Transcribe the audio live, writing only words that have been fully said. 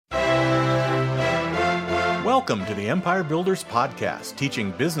Welcome to the Empire Builders Podcast,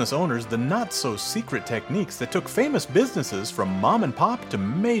 teaching business owners the not-so-secret techniques that took famous businesses from mom and pop to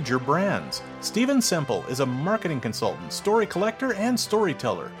major brands. Stephen Semple is a marketing consultant, story collector, and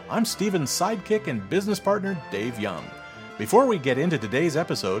storyteller. I'm Stephen's sidekick and business partner, Dave Young. Before we get into today's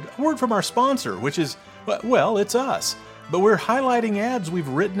episode, a word from our sponsor, which is, well, it's us. But we're highlighting ads we've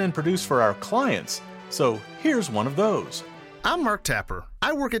written and produced for our clients. So here's one of those. I'm Mark Tapper.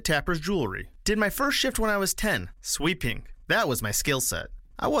 I work at Tapper's Jewelry. Did my first shift when I was 10, sweeping. That was my skill set.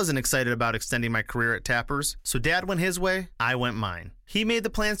 I wasn't excited about extending my career at Tapper's, so Dad went his way, I went mine. He made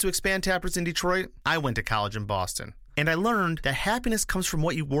the plans to expand Tapper's in Detroit, I went to college in Boston. And I learned that happiness comes from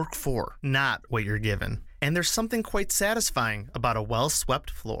what you work for, not what you're given. And there's something quite satisfying about a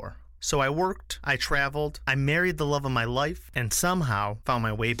well-swept floor. So I worked, I traveled, I married the love of my life, and somehow found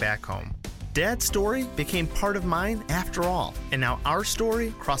my way back home. Dad's story became part of mine after all, and now our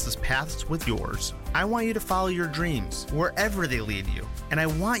story crosses paths with yours. I want you to follow your dreams, wherever they lead you, and I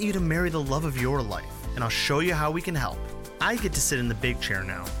want you to marry the love of your life, and I'll show you how we can help. I get to sit in the big chair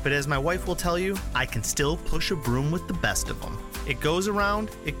now, but as my wife will tell you, I can still push a broom with the best of them. It goes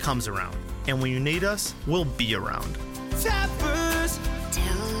around, it comes around, and when you need us, we'll be around. Tappers,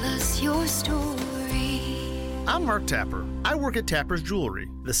 tell us your story. I'm Mark Tapper. I work at Tapper's Jewelry,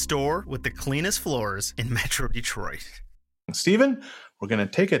 the store with the cleanest floors in Metro Detroit. Stephen, we're going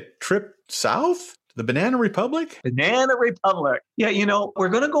to take a trip south to the Banana Republic? Banana Republic. Yeah, we're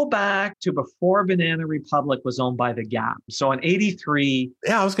going to go back to before Banana Republic was owned by the Gap. So in 83.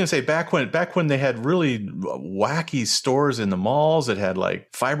 Yeah, I was going to say back when they had really wacky stores in the malls that had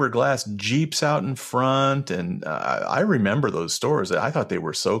like fiberglass Jeeps out in front. And I remember those stores. I thought they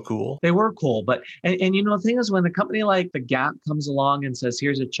were so cool. They were cool. But, and the thing is, when a company like the Gap comes along and says,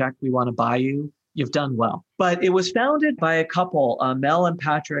 here's a check, we want to buy you, you've done well. But it was founded by a couple, Mel and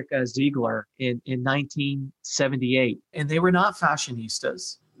Patrick Ziegler, in 1978. And they were not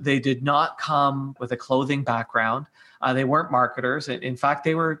fashionistas. They did not come with a clothing background. They weren't marketers. In fact,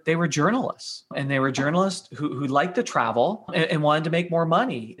 they were journalists. And they were journalists who liked to travel and wanted to make more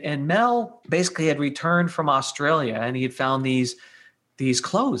money. And Mel basically had returned from Australia, and he had found these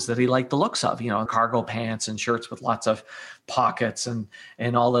clothes that he liked the looks of, cargo pants and shirts with lots of pockets and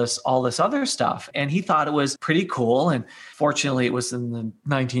all this other stuff. And he thought it was pretty cool. And fortunately, it was in the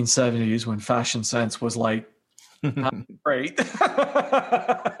 1970s when fashion sense was like, not great.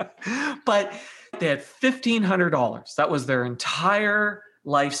 But they had $1,500. That was their entire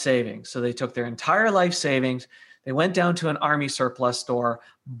life savings. So they took their entire life savings. They went down to an army surplus store,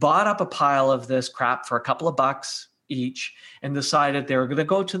 bought up a pile of this crap for a couple of bucks each, and decided they were going to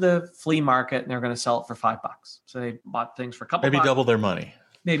go to the flea market and they're going to sell it for $5. So they bought things for a couple maybe bucks. double their monn.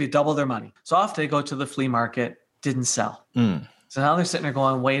 Maybe double their money. So off they go to the flea market, didn't sell. So now they're sitting there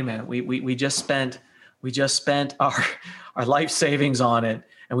going, wait a minute, we just spent our life savings on it,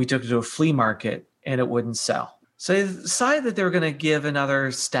 and we took it to a flea market and it wouldn't sell. So they decided that they were going to give another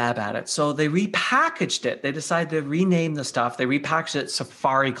stab at it. So they repackaged it. They decided to rename the stuff. They repackaged it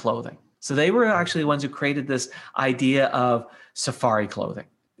safari clothing. So they were actually the ones who created this idea of safari clothing.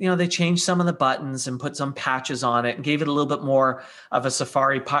 They changed some of the buttons and put some patches on it and gave it a little bit more of a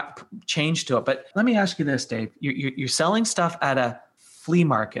safari change to it. But let me ask you this, Dave. You're selling stuff at a flea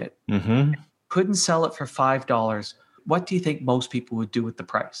market. Mm-hmm. Couldn't sell it for $5. What do you think most people would do with the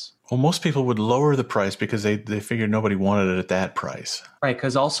price? Well, most people would lower the price because they figured nobody wanted it at that price. Right,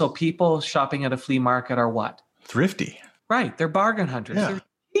 because also people shopping at a flea market are what? Thrifty. Right, they're bargain hunters. Yeah. They're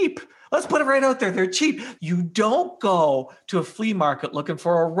cheap. Let's put it right out there. They're cheap. You don't go to a flea market looking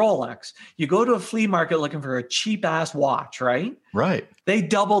for a Rolex. You go to a flea market looking for a cheap-ass watch, right? Right. They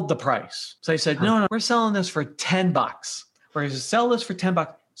doubled the price. So they said, no, we're selling this for $10. We're going to sell this for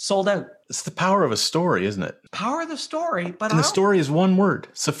 $10. Sold out. It's the power of a story, isn't it? Power of the story. But and the story is one word,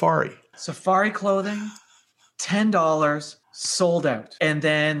 safari. Safari clothing, $10, sold out. And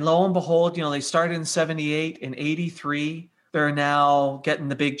then lo and behold, they started in 78 and 83. They're now getting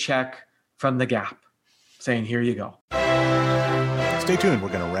the big check from the Gap saying, here you go. Stay tuned. We're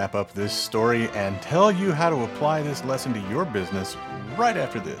going to wrap up this story and tell you how to apply this lesson to your business right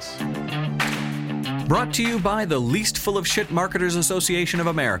after this. Brought to you by the Least Full of Shit Marketers Association of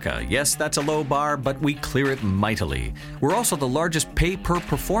America. Yes, that's a low bar, but we clear it mightily. We're also the largest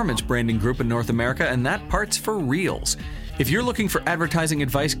pay-per-performance branding group in North America, and that part's for reals. If you're looking for advertising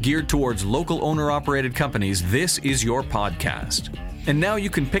advice geared towards local owner-operated companies, this is your podcast. And now you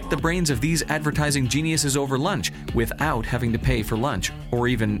can pick the brains of these advertising geniuses over lunch without having to pay for lunch or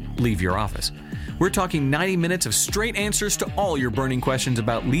even leave your office. We're talking 90 minutes of straight answers to all your burning questions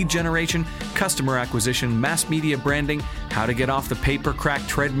about lead generation, customer acquisition, mass media branding, how to get off the paper-cracked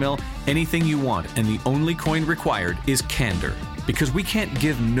treadmill, anything you want, and the only coin required is candor. Because we can't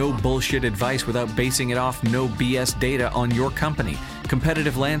give no bullshit advice without basing it off no BS data on your company,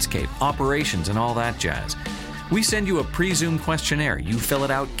 competitive landscape, operations, and all that jazz. We send you a pre-Zoom questionnaire, you fill it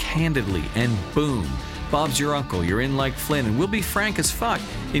out candidly, and boom, Bob's your uncle, you're in like Flynn, and we'll be frank as fuck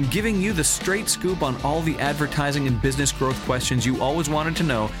in giving you the straight scoop on all the advertising and business growth questions you always wanted to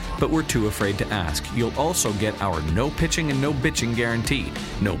know, but were too afraid to ask. You'll also get our no pitching and no bitching guarantee.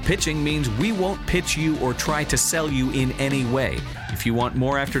 No pitching means we won't pitch you or try to sell you in any way. If you want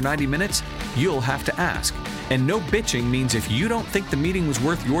more after 90 minutes, you'll have to ask. And no bitching means if you don't think the meeting was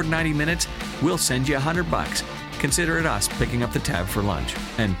worth your 90 minutes, we'll send you $100. Consider it us picking up the tab for lunch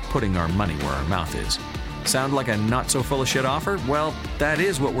and putting our money where our mouth is. Sound like a not-so-full-of-shit offer? Well, that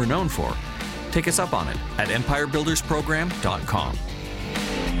is what we're known for. Take us up on it at empirebuildersprogram.com.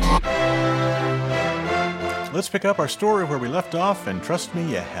 Let's pick up our story where we left off, and trust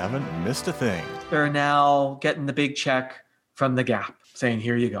me, you haven't missed a thing. They're now getting the big check from the Gap saying,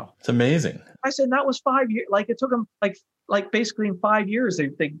 here you go. It's amazing. I said, that was 5 years. Like, it took them like basically in 5 years, they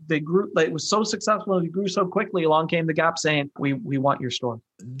grew. Like, it was so successful. They grew so quickly. Along came the Gap saying, we want your store.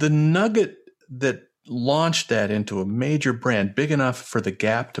 The nugget that launched that into a major brand big enough for the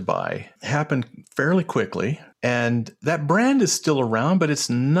Gap to buy happened fairly quickly. And that brand is still around, but it's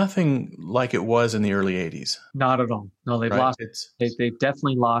nothing like it was in the early 80s. Not at all. No, they've lost. They've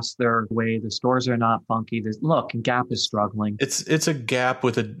definitely lost their way. The stores are not funky. Look, and Gap is struggling. It's a Gap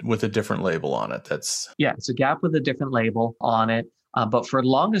with a different label on it. It's a Gap with a different label on it. But for the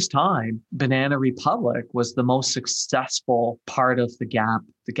longest time, Banana Republic was the most successful part of the Gap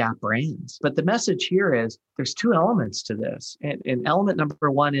brands. But the message here is there's two elements to this. And element number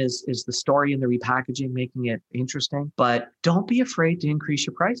one is the story and the repackaging, making it interesting. But don't be afraid to increase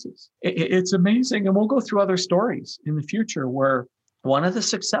your prices. It's amazing. And we'll go through other stories in the future where one of the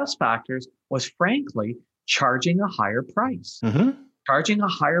success factors was, frankly, charging a higher price. Mm-hmm. Charging a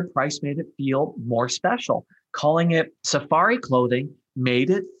higher price made it feel more special. Calling it safari clothing made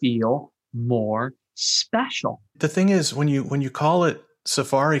it feel more special. The thing is, when you call it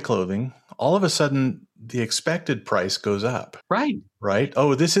safari clothing, all of a sudden the expected price goes up. Right. Right?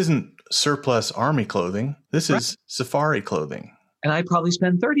 Oh, this isn't surplus army clothing. This is safari clothing. And I'd probably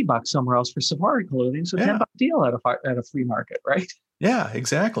spend $30 somewhere else for safari clothing. So $10 deal at a flea market, right? Yeah,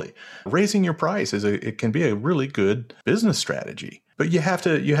 exactly. Raising your price it can be a really good business strategy. But you have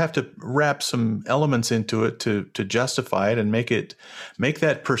to wrap some elements into it to justify it and make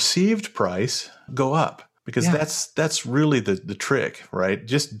that perceived price go up, because that's really the trick, right?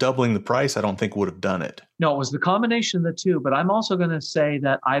 Just doubling the price, I don't think would have done it. No, it was the combination of the two. But I'm also going to say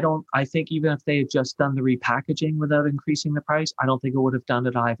that I think even if they had just done the repackaging without increasing the price, I don't think it would have done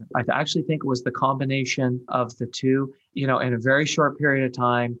it either. I actually think it was the combination of the two. In a very short period of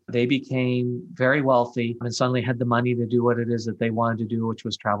time, they became very wealthy and suddenly had the money to do what it is that they wanted to do, which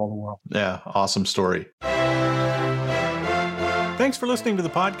was travel the world. Yeah, awesome story. Thanks for listening to the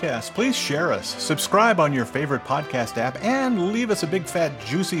podcast. Please share us, subscribe on your favorite podcast app, and leave us a big, fat,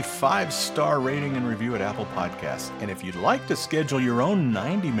 juicy 5-star rating and review at Apple Podcasts. And if you'd like to schedule your own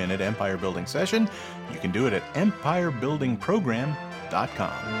 90-minute empire building session, you can do it at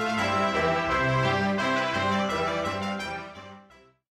empirebuildingprogram.com.